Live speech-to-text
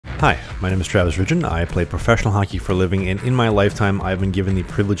Hi, my name is Travis Ridgen. I play professional hockey for a living, and in my lifetime, I've been given the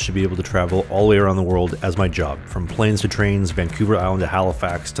privilege to be able to travel all the way around the world as my job. From planes to trains, Vancouver Island to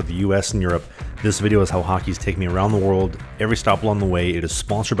Halifax to the US and Europe, this video is how hockey's taken me around the world, every stop along the way. It is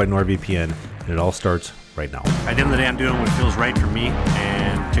sponsored by NordVPN, and it all starts right now. At the end of the day, I'm doing what feels right for me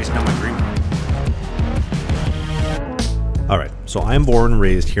and chasing down my dream. Alright, so I'm born and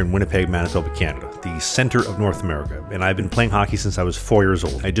raised here in Winnipeg, Manitoba, Canada, the center of North America, and I've been playing hockey since I was 4 years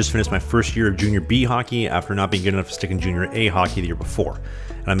old. I just finished my first year of Junior B hockey after not being good enough to stick in Junior A hockey the year before.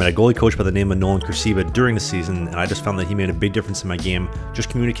 And I met a goalie coach by the name of Nolan Kerceba during the season, and I just found that he made a big difference in my game just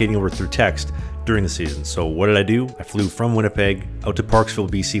communicating over through text during the season. So what did I do? I flew from Winnipeg out to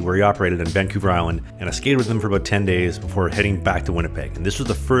Parksville, BC, where he operated on Vancouver Island, and I skated with him for about 10 days before heading back to Winnipeg. And this was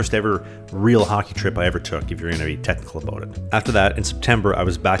the first ever real hockey trip I ever took, if you're going to be technical about it. After that, in September, I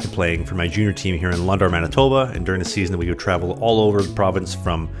was back to playing for my junior team here in Lundar, Manitoba, and during the season we would travel all over the province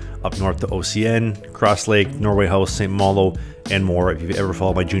from up north to OCN, Cross Lake, Norway House, St. Malo, and more. If you've ever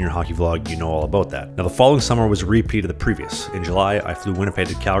followed my junior hockey vlog, you know all about that. Now, the following summer was a repeat of the previous. In July, I flew Winnipeg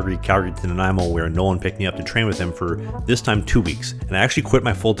to Calgary, Calgary to Nanaimo, where Nolan picked me up to train with him for this time 2 weeks. And I actually quit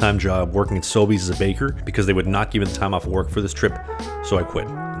my full-time job working at Sobeys as a baker because they would not give me the time off of work for this trip, so I quit.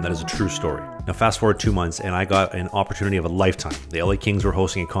 And that is a true story. Now fast forward 2 months and I got an opportunity of a lifetime. The LA Kings were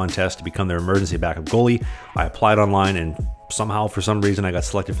hosting a contest to become their emergency backup goalie. I applied online and somehow, for some reason, I got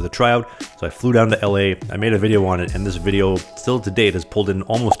selected for the tryout. So I flew down to LA, I made a video on it, and this video, still to date, has pulled in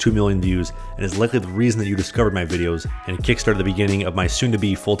almost 2 million views and is likely the reason that you discovered my videos, and it kickstarted the beginning of my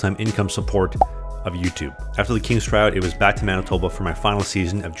soon-to-be full-time income support of YouTube. After the Kings tryout, it was back to Manitoba for my final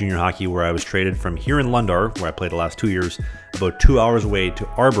season of junior hockey, where I was traded from here in Lundar, where I played the last 2 years, about 2 hours away to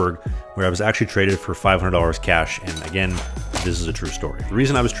Arborg, where I was actually traded for $500 cash. And again, this is a true story. The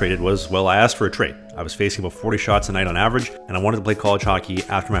reason I was traded was, well, I asked for a trade. I was facing about 40 shots a night on average, and I wanted to play college hockey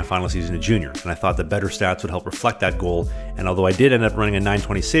after my final season of junior, and I thought that better stats would help reflect that goal. And although I did end up running a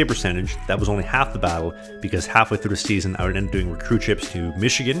 .920 save percentage, that was only half the battle, because halfway through the season I would end up doing recruit trips to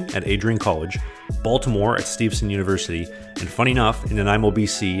Michigan at Adrian College, Baltimore at Stevenson University, and funny enough, in Nanaimo,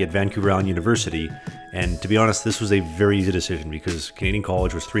 BC at Vancouver Island University. And to be honest, this was a very easy decision because Canadian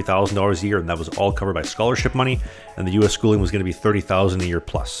college was $3,000 a year, and that was all covered by scholarship money, and the US schooling was going to be $30,000 a year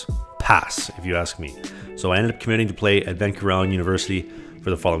plus. Pass, if you ask me. So I ended up committing to play at Vancouver Island University for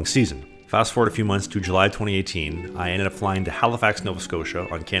the following season. Fast forward a few months to July 2018, I ended up flying to Halifax, Nova Scotia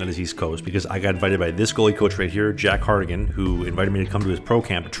on Canada's East Coast because I got invited by this goalie coach right here, Jack Hartigan, who invited me to come to his pro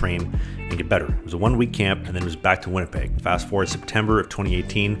camp to train and get better. It was a 1 week camp, and then it was back to Winnipeg. Fast forward September of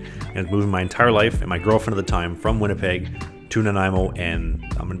 2018, and I was moving my entire life and my girlfriend at the time from Winnipeg to Nanaimo, and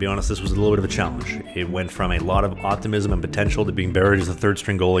I'm gonna be honest, this was a little bit of a challenge. It went from a lot of optimism and potential to being buried as a third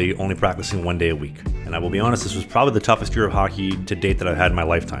string goalie, only practicing 1 day a week. And I will be honest, this was probably the toughest year of hockey to date that I've had in my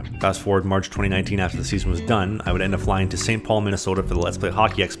lifetime. Fast forward March 2019, after the season was done, I would end up flying to St. Paul, Minnesota for the Let's Play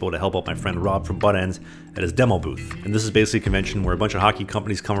Hockey Expo to help out my friend Rob from Butt Ends at his demo booth. And this is basically a convention where a bunch of hockey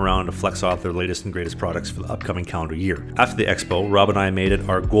companies come around to flex off their latest and greatest products for the upcoming calendar year. After the expo, Rob and I made it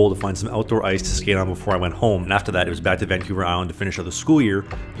our goal to find some outdoor ice to skate on before I went home, and after that it was back to Vancouver Island to finish out the school year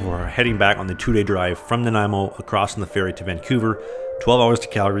before heading back on the 2-day drive from Nanaimo across on the ferry to Vancouver, 12 hours to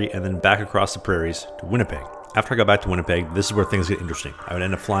Calgary, and then back across the prairies to Winnipeg. After I got back to Winnipeg, this is where things get interesting. I would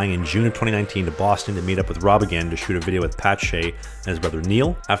end up flying in June of 2019 to Boston to meet up with Rob again to shoot a video with Shea and his brother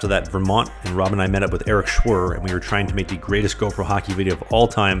Neil. After that, Vermont, and Rob and I met up with Eric Schwer, and we were trying to make the greatest GoPro hockey video of all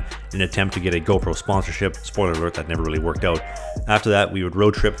time in an attempt to get a GoPro sponsorship. Spoiler alert, that never really worked out. After that, we would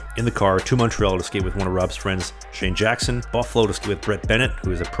road trip in the car to Montreal to skate with one of Rob's friends, Shane Jackson, Buffalo to skate with Brett Bennett,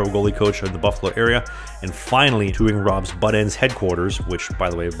 who is a pro goalie coach in the Buffalo area, and finally touring Rob's Butt Ends headquarters, which, by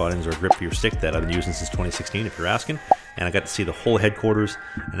the way, Butt Ends are a grip for your stick that I've been using since 2016, if you're asking. And I got to see the whole headquarters,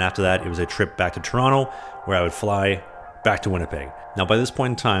 and after that it was a trip back to Toronto where I would fly back to Winnipeg. Now by this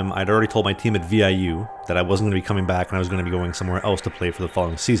point in time, I'd already told my team at VIU that I wasn't going to be coming back and I was going to be going somewhere else to play for the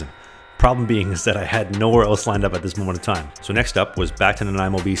following season. Problem being is that I had nowhere else lined up at this moment in time. So next up was back to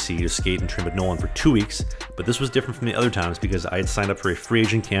Nanaimo, BC to skate and train with Nolan for 2 weeks, but this was different from the other times because I had signed up for a free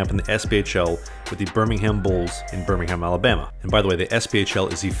agent camp in the SPHL with the Birmingham Bulls in Birmingham, Alabama. And by the way, the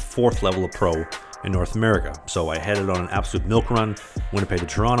SPHL is the 4th level of pro in North America. So I headed on an absolute milk run, Winnipeg to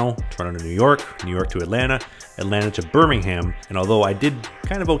Toronto, Toronto to New York to Atlanta, Atlanta to Birmingham, and although I did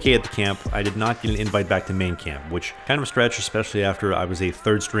kind of okay at the camp, I did not get an invite back to main camp, which kind of a stretch, especially after I was a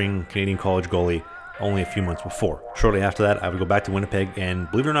third string Canadian college goalie only a few months before. Shortly after that, I would go back to Winnipeg,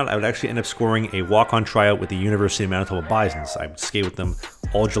 and believe it or not, I would actually end up scoring a walk-on tryout with the University of Manitoba Bisons. I would skate with them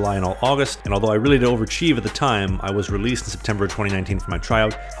all July and all August, and although I really did overachieve at the time, I was released in September 2019 for my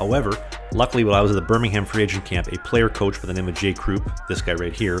tryout. However, luckily while I was at the Birmingham free agent camp, a player coach by the name of Jay Krupp, this guy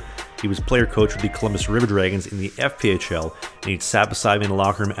right here, he was player coach with the Columbus River Dragons in the FPHL, and he'd sat beside me in the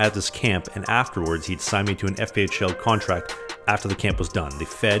locker room at this camp, and afterwards he'd signed me to an FPHL contract after the camp was done, the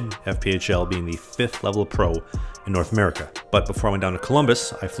Fed FPHL being the 5th level of pro in North America. But before I went down to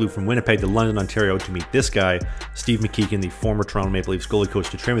Columbus, I flew from Winnipeg to London, Ontario to meet this guy, Steve McKeegan, the former Toronto Maple Leafs goalie coach,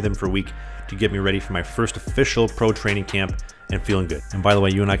 to train with him for a week to get me ready for my first official pro training camp, and feeling good. And by the way,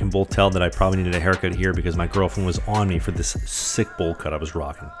 you and I can both tell that I probably needed a haircut here because my girlfriend was on me for this sick bowl cut I was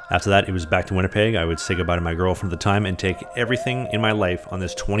rocking. After that, it was back to Winnipeg. I would say goodbye to my girlfriend at the time and take everything in my life on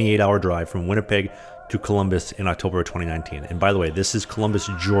this 28-hour drive from Winnipeg to Columbus in October of 2019. And by the way, this is Columbus,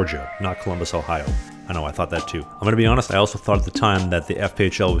 Georgia, not Columbus, Ohio. I know, I thought that too. I'm going to be honest, I also thought at the time that the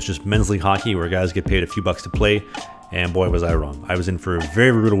FPHL was just men's league hockey where guys get paid a few bucks to play. And boy, was I wrong. I was in for a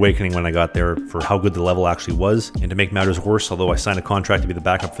very rude awakening when I got there for how good the level actually was. And to make matters worse, although I signed a contract to be the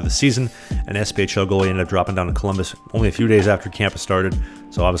backup for the season, an SPHL goalie ended up dropping down to Columbus only a few days after campus started.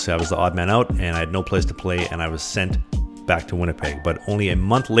 So obviously I was the odd man out and I had no place to play, and I was sent back to Winnipeg. But only a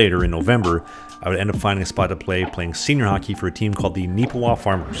month later in November, I would end up finding a spot to play, playing senior hockey for a team called the Neepawa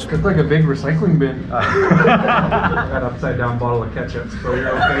Farmers. It's like a big recycling bin. That upside down bottle of ketchup, so you're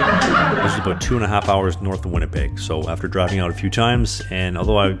okay. This is about 2.5 hours north of Winnipeg. So after driving out a few times, and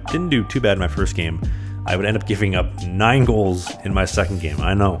although I didn't do too bad in my first game, I would end up giving up 9 goals in my second game.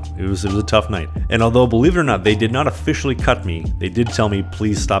 I know, it was a tough night. And although, believe it or not, they did not officially cut me, they did tell me,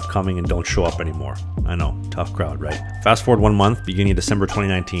 please stop coming and don't show up anymore. I know, tough crowd, right? Fast forward 1 month, beginning of December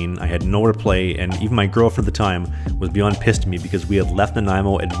 2019, I had nowhere to play, and even my girlfriend at the time was beyond pissed at me because we had left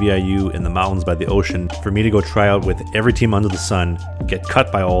Nanaimo at VIU in the mountains by the ocean for me to go try out with every team under the sun, get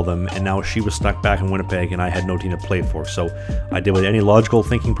cut by all of them, and now she was stuck back in Winnipeg and I had no team to play for. So I did what any logical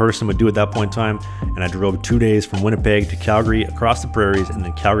thinking person would do at that point in time, and I drove 2 days from Winnipeg to Calgary, across the prairies, and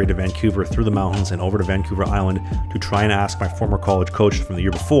then Calgary to Vancouver, through the mountains and over to Vancouver Island to try and ask my former college coach from the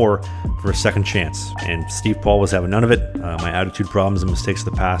year before for a second chance. And Steve Paul was having none of it. My attitude problems and mistakes of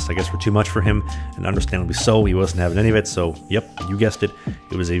the past, I guess, were too much for him, and understandably so. He wasn't having any of it. So yep, you guessed it,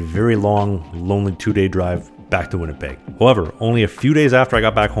 it was a very long, lonely 2-day drive back to Winnipeg. However, only a few days after I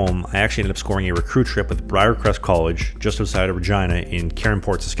got back home, I actually ended up scoring a recruit trip with Briercrest College just outside of Regina in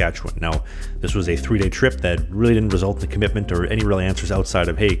Caronport, Saskatchewan. Now, this was a 3-day trip that really didn't result in a commitment or any real answers outside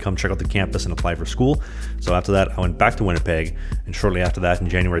of, hey, come check out the campus and apply for school. So after that, I went back to Winnipeg, and shortly after that, in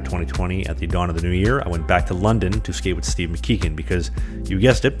January 2020, at the dawn of the new year, I went back to London to skate with Steve McKeegan because, you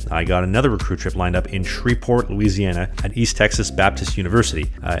guessed it, I got another recruit trip lined up in Shreveport, Louisiana at East Texas Baptist University.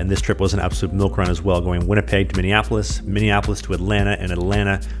 And this trip was an absolute milk run as well, going Winnipeg to Minneapolis, Minneapolis to Atlanta, and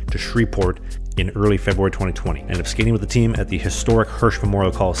Atlanta to Shreveport in early February 2020. I ended up skating with the team at the historic Hirsch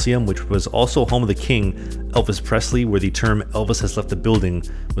Memorial Coliseum, which was also home of the king, Elvis Presley, where the term Elvis has left the building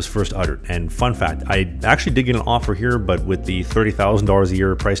was first uttered. And fun fact, I actually did get an offer here, but with the $30,000 a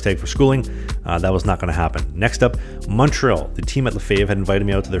year price tag for schooling, that was not going to happen. Next up, Montreal. The team at Lefebvre had invited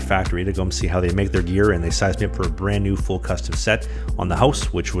me out to their factory to go and see how they make their gear, and they sized me up for a brand new full custom set on the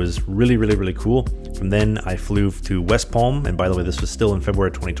house, which was really cool. From then, I flew to West Palm, and by the way, this was still in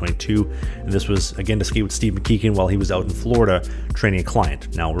February 2022, and this was again to skate with Steve McKeegan while he was out in Florida training a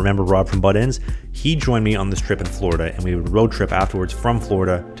client. Now, remember Rob from Butt Ends? He joined me on this trip in Florida, and we would road trip afterwards from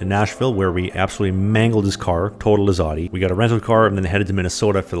Florida to Nashville, where we absolutely mangled his car, totaled his Audi. We got a rental car and then headed to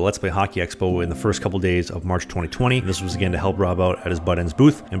Minnesota for the Let's Play Hockey Expo in the first couple days of March 2020. This was again to help Rob out at his Butt Ends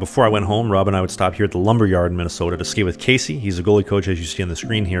booth. And before I went home, Rob and I would stop here at the Lumber Yard in Minnesota to skate with Casey. He's a goalie coach, as you see on the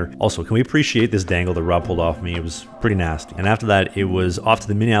screen here. Also, can we appreciate this dangle that Rob pulled off me? It was pretty nasty. And after that, it was off to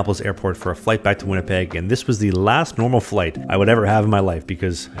the Minneapolis airport for a flight back to Winnipeg, and this was the last normal flight I would ever have in my life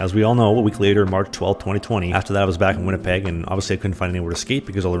because, as we all know, a week later, March 12th, 2020, after that I was back in Winnipeg, and obviously I couldn't find anywhere to skate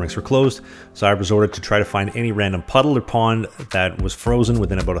because all the rinks were closed, so I resorted to try to find any random puddle or pond that was frozen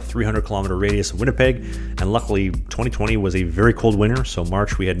within about a 300-kilometer radius of Winnipeg. And luckily, 2020 was a very cold winter, so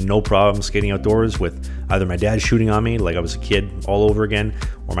March we had no problem skating outdoors with either my dad shooting on me like I was a kid all over again,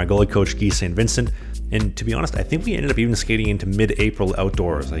 or my goalie coach Guy St. Vincent. And to be honest, I think we ended up even skating into mid-April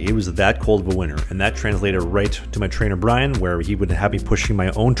outdoors. Like, it was that cold of a winter, and that translated right to my trainer Brian, where he would have me pushing my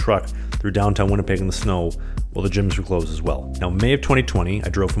own truck through downtown Winnipeg in the snow Well, the gyms were closed as well. Now, May of 2020, I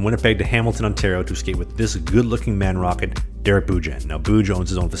drove from Winnipeg to Hamilton, Ontario to skate with this good-looking man rocket, Derek Bujan. Now, Buj owns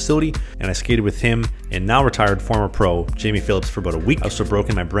his own facility, and I skated with him and now retired former pro Jamie Phillips for about a week. I also broke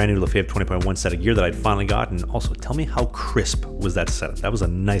in my brand new Lefebvre 20.1 set of gear that I'd finally got, and also tell me how crisp was that setup. That was a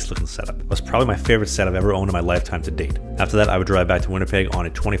nice looking setup. It was probably my favorite set I've ever owned in my lifetime to date. After that, I would drive back to Winnipeg on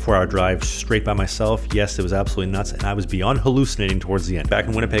a 24-hour drive straight by myself. Yes, it was absolutely nuts, and I was beyond hallucinating towards the end. Back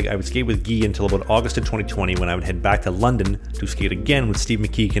in Winnipeg, I would skate with Guy until about August of 2020, when I would head back to London to skate again with Steve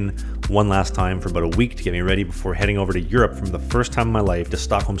McKeegan one last time for about a week to get me ready before heading over to Europe from the first time in my life to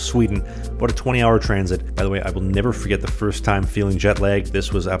Stockholm, Sweden, about a 20-hour transit. By the way, I will never forget the first time feeling jet lag.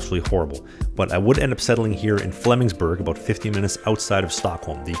 This was absolutely horrible. But I would end up settling here in Flemingsberg, about 15 minutes outside of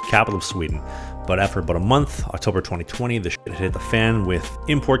Stockholm, the capital of Sweden. But after about a month, October 2020, the shit hit the fan with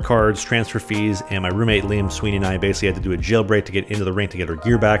import cards, transfer fees, and my roommate Liam Sweeney and I basically had to do a jailbreak to get into the rink to get our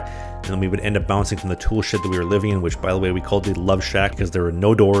gear back. And then we would end up bouncing from the tool shed that we were living in, which, by the way, we called the Love Shack because there were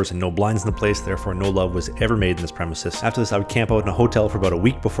no doors and no blinds in the place, therefore no love was ever made in this premises. After this, I would camp out in a hotel for about a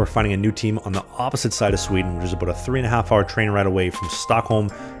week before finding a new team on the opposite side of Sweden, which is about a 3.5-hour train ride away from Stockholm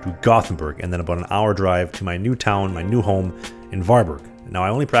to Gothenburg, and then about an hour drive to my new town, my new home in Varberg. Now, I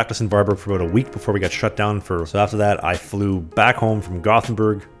only practiced in Varberg for about a week before we got shut down so after that, I flew back home from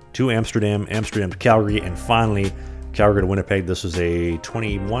Gothenburg to Amsterdam, Amsterdam to Calgary, and finally Calgary to Winnipeg. This was a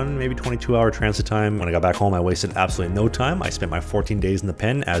 21, maybe 22-hour transit time. When I got back home, I wasted absolutely no time. I spent my 14 days in the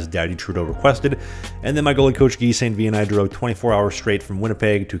pen as Daddy Trudeau requested, and then my goalie coach Guy St. V and I drove 24 hours straight from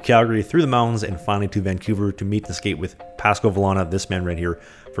Winnipeg to Calgary, through the mountains, and finally to Vancouver to meet and skate with Pascal Villana, this man right here,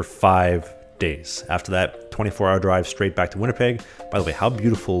 for 5 days. After that, 24-hour drive straight back to Winnipeg. By the way, how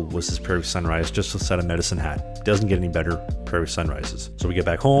beautiful was this prairie sunrise just outside of Medicine Hat? Doesn't get any better, prairie sunrises. So we get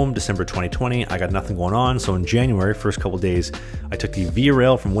back home, December 2020. I got nothing going on, so in January, first couple days, I took the Via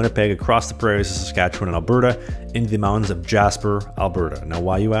Rail from Winnipeg across the prairies of Saskatchewan and Alberta into the mountains of Jasper, Alberta. Now,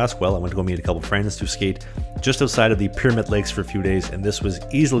 why, you ask? Well, I went to go meet a couple friends to skate just outside of the Pyramid Lakes for a few days, and this was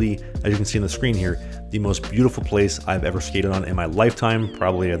easily, as you can see on the screen here, the most beautiful place I've ever skated on in my lifetime,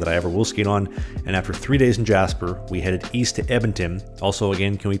 probably that I ever will skate on. And after 3 days in Jasper, we headed east to Edmonton. Also,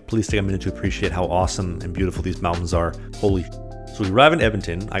 again, can we please take a minute to appreciate how awesome and beautiful these mountains are? Holy. So we arrived in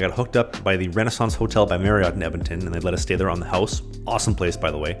Edmonton. I got hooked up by the Renaissance Hotel by Marriott in Edmonton, and they let us stay there on the house. Awesome place, by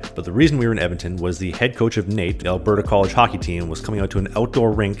the way. But the reason we were in Edmonton was the head coach of NAIT, the Alberta College hockey team, was coming out to an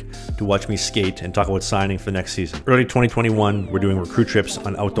outdoor rink to watch me skate and talk about signing for the next season. Early 2021, we're doing recruit trips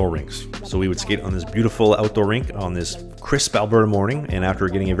on outdoor rinks. So we would skate on this beautiful outdoor rink on this crisp Alberta morning, and after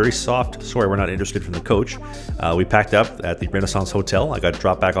getting a very soft, sorry, we're not interested from the coach, we packed up at the Renaissance Hotel. I got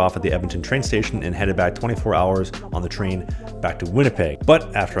dropped back off at the Edmonton train station and headed back 24 hours on the train back to Winnipeg.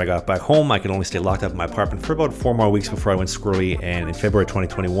 But after I got back home, I could only stay locked up in my apartment for about 4 more weeks before I went squirrely, and in February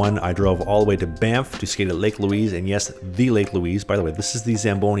 2021, I drove all the way to Banff to skate at Lake Louise, and yes, the Lake Louise. By the way, this is the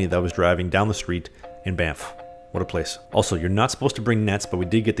Zamboni that was driving down the street in Banff. What a place. Also, you're not supposed to bring nets, but we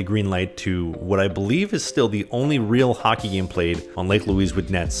did get the green light to what I believe is still the only real hockey game played on Lake Louise with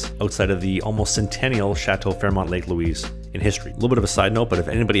nets outside of the almost centennial Chateau Fairmont Lake Louise in history. A little bit of a side note, but if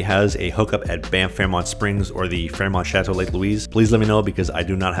anybody has a hookup at Banff Fairmont Springs or the Fairmont Chateau Lake Louise, please let me know, because I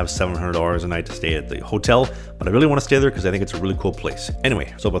do not have $700 a night to stay at the hotel, but I really want to stay there because I think it's a really cool place.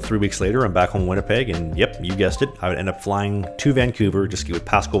 Anyway, so about 3 weeks later, I'm back home in Winnipeg, and yep, you guessed it, I would end up flying to Vancouver to ski with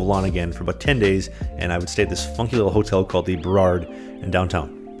Pascal Villana again for about 10 days, and I would stay at this funky little hotel called the Burrard in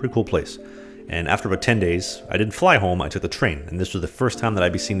downtown. Pretty cool place. And after about 10 days, I didn't fly home, I took the train. And this was the first time that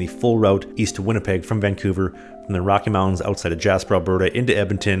I'd be seeing the full route east to Winnipeg from Vancouver, from the Rocky Mountains outside of Jasper, Alberta, into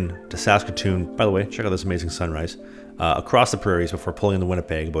Edmonton, to Saskatoon. By the way, check out this amazing sunrise. Across the prairies before pulling into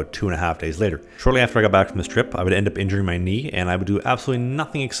Winnipeg about 2.5 days later. Shortly after I got back from this trip, I would end up injuring my knee, and I would do absolutely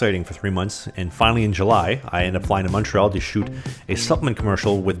nothing exciting for 3 months. And finally in July, I ended up flying to Montreal to shoot a supplement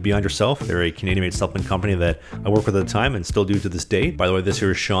commercial with Beyond Yourself. They're a Canadian-made supplement company that I worked with at the time and still do to this day. By the way, this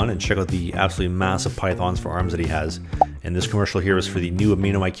here is Sean, and check out the absolutely massive pythons for arms that he has. And this commercial here is for the new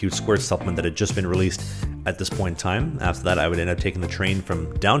Amino IQ Squirt supplement that had just been released at this point in time. After that, I would end up taking the train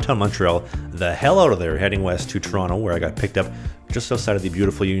from downtown Montreal the hell out of there, heading west to Toronto, where I got picked up just outside of the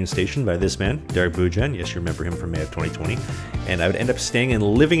beautiful Union Station by this man, Derek Bujan. Yes, you remember him from May of 2020. And I would end up staying and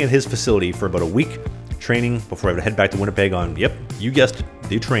living at his facility for about a week, training before I would head back to Winnipeg on, yep, you guessed it,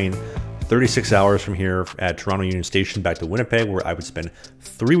 the train. 36 hours from here at Toronto Union Station back to Winnipeg, where I would spend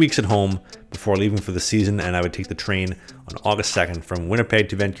 3 weeks at home before leaving for the season, and I would take the train on August 2nd from Winnipeg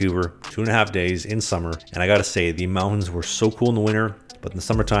to Vancouver, 2.5 days in summer. And I gotta say, the mountains were so cool in the winter, but in the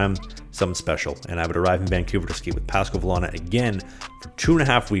summertime, something special. And I would arrive in Vancouver to skate with Pascal Villana again for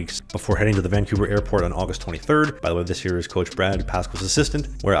 2.5 weeks before heading to the Vancouver airport on August 23rd. By the way, this here is Coach Brad, Pascal's assistant,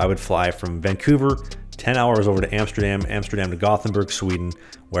 where I would fly from Vancouver 10 hours over to Amsterdam to Gothenburg, Sweden,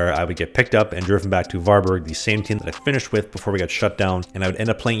 where I would get picked up and driven back to Varberg, the same team that I finished with before we got shut down. And I would end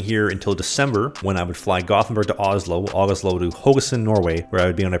up playing here until December, when I would fly Gothenburg to Oslo to Haugesund, Norway, where I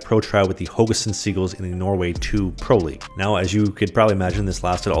would be on a pro trial with the Haugesund Seagulls in the Norway 2 Pro League. Now, as you could probably imagine, this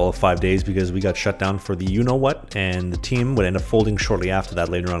lasted all of 5 days because we got shut down for the you-know-what, and the team would end up folding shortly after that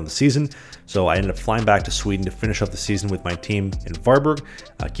later on in the season. So I ended up flying back to Sweden to finish off the season with my team in Varberg.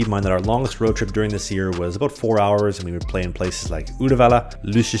 Keep in mind that our longest road trip during this year was about 4 hours, and we would play in places like Uddevalla,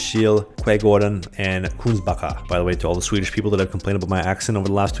 Lysekil, Quaigården, and Kungsbacka. By the way, to all the Swedish people that have complained about my accent over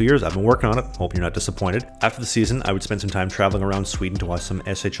the last 2 years, I've been working on it. Hope you're not disappointed. After the season, I would spend some time traveling around Sweden to watch some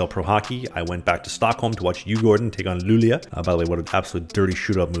SHL Pro Hockey. I went back to Stockholm to watch Djurgården take on Luleå. By the way, what an absolute dirty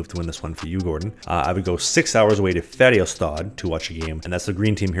shootout move to win this one for Djurgården. I would go 6 hours away to Färjestad to watch a game, and that's the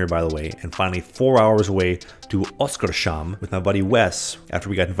green team here, by the way. And finally, 4 hours away to Oskarshamn with my buddy Wes, after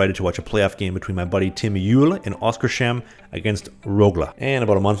we got invited to watch a playoff game between my buddy Tim Juhl in Oskarshamn against Rögle. And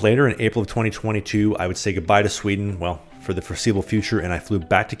about a month later, in April of 2022, I would say goodbye to Sweden, well, for the foreseeable future, and I flew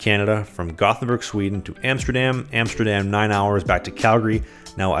back to Canada from Gothenburg, Sweden to Amsterdam, 9 hours, back to Calgary.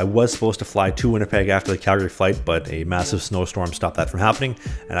 Now, I was supposed to fly to Winnipeg after the Calgary flight, but a massive snowstorm stopped that from happening,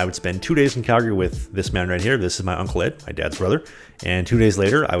 and I would spend 2 days in Calgary with this man right here. This is my Uncle Ed, my dad's brother, and 2 days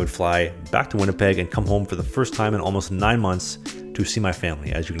later, I would fly back to Winnipeg and come home for the first time in almost 9 months to see my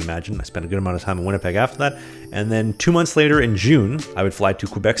family. As you can imagine, I spent a good amount of time in Winnipeg after that. And then 2 months later in June, I would fly to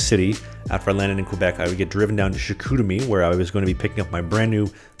Quebec City. After I landed in Quebec, I would get driven down to Chicoutimi, where I was going to be picking up my brand new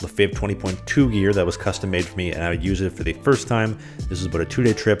Lefebvre 20.2 gear that was custom made for me, and I would use it for the first time. This was about a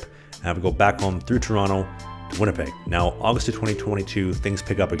 2-day trip, and I would go back home through Toronto to Winnipeg. Now, August of 2022, things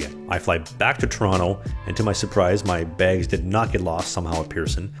pick up again. I fly back to Toronto, and to my surprise, my bags did not get lost somehow at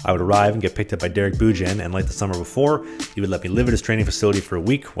Pearson. I would arrive and get picked up by Derek Bujan, and like the summer before, he would let me live at his training facility for a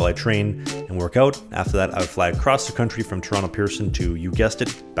week while I train and work out. After that, I would fly across the country from Toronto Pearson to, you guessed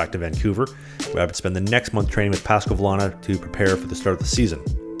it, back to Vancouver, where I would spend the next month training with Pascal Villana to prepare for the start of the season.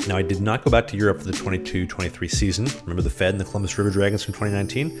 Now, I did not go back to Europe for the 22-23 season. Remember the Fed and the Columbus River Dragons from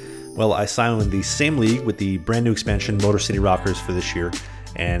 2019? Well, I signed in the same league with the brand new expansion Motor City Rockers for this year,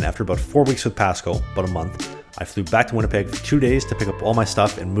 and after about 4 weeks with Pascal, about a month, I flew back to Winnipeg for 2 days to pick up all my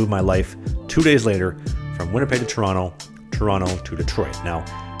stuff and move my life 2 days later from Winnipeg to Toronto, Toronto to Detroit. Now,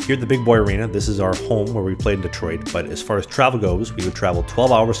 here at the Big Boy Arena, this is our home where we played in Detroit, but as far as travel goes, we would travel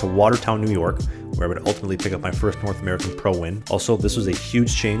 12 hours to Watertown, New York, where I would ultimately pick up my first North American pro win. Also, this was a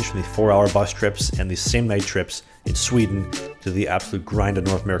huge change from the 4-hour bus trips and the same night trips in Sweden to the absolute grind of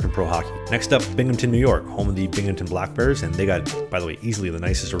North American pro hockey. Next up, Binghamton, New York, home of the Binghamton Black Bears, and they got, by the way, easily the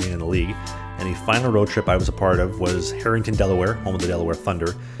nicest arena in the league. And the final road trip I was a part of was Harrington, Delaware, home of the Delaware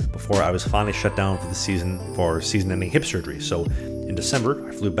Thunder, before I was finally shut down for the season for season-ending hip surgery. So in December,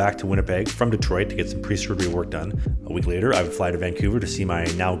 I flew back to Winnipeg from Detroit to get some pre-surgery work done. A week later, I would fly to Vancouver to see my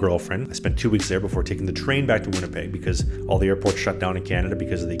now girlfriend. I spent 2 weeks there before taking the train back to Winnipeg because all the airports shut down in Canada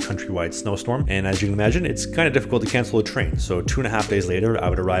because of the countrywide snowstorm. And as you can imagine, it's kind of difficult to cancel a train. So 2.5 days later, I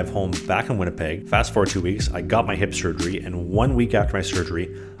would arrive home back in Winnipeg. Fast forward 2 weeks, I got my hip surgery, and 1 week after my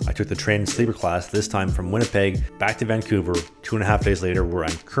surgery, I took the train in sleeper class, this time from Winnipeg back to Vancouver 2.5 days later, where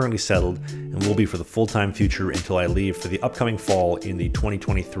I'm currently settled and will be for the full-time future until I leave for the upcoming fall in the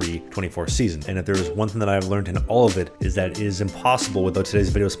 2023-24 season. And if there is one thing that I've learned in all of it, is that it is impossible without today's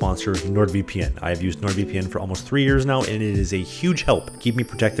video sponsor, NordVPN. I have used NordVPN for almost 3 years now, and it is a huge help. Keep me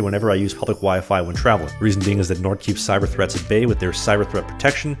protected whenever I use public Wi-Fi when traveling. The reason being is that Nord keeps cyber threats at bay with their cyber threat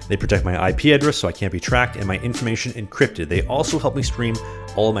protection. They protect my IP address so I can't be tracked, and my information encrypted. They also help me stream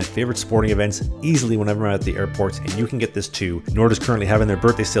all of my favorite sporting events easily whenever I'm at the airports, and you can get this too. Nord is currently having their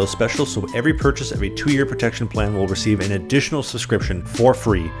birthday sale special, so every purchase of a 2-year protection plan will receive an additional subscription for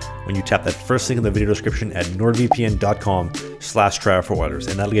free when you tap that first link in the video description at nordvpn.com/trial4oilers,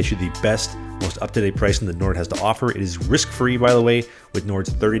 and that'll get you the best, most up-to-date pricing that Nord has to offer. It is risk-free, by the way, with Nord's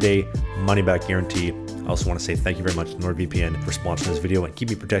 30-day money-back guarantee. I also want to say thank you very much to NordVPN for sponsoring this video and keep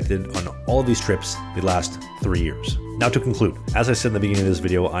me protected on all of these trips the last 3 years. Now to conclude, as I said in the beginning of this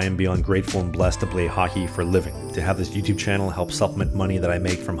video, I am beyond grateful and blessed to play hockey for a living. To have this YouTube channel help supplement money that I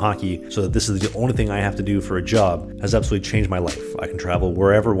make from hockey so that this is the only thing I have to do for a job has absolutely changed my life. I can travel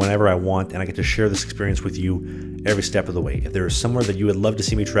wherever, whenever I want, and I get to share this experience with you every step of the way. If there is somewhere that you would love to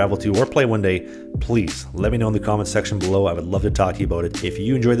see me travel to or play one day, please let me know in the comments section below. I would love to talk to you about it. If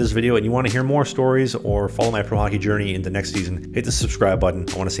you enjoyed this video and you want to hear more stories or follow my pro hockey journey in the next season, hit the subscribe button.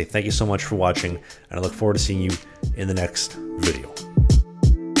 I want to say thank you so much for watching, and I look forward to seeing you in the next video.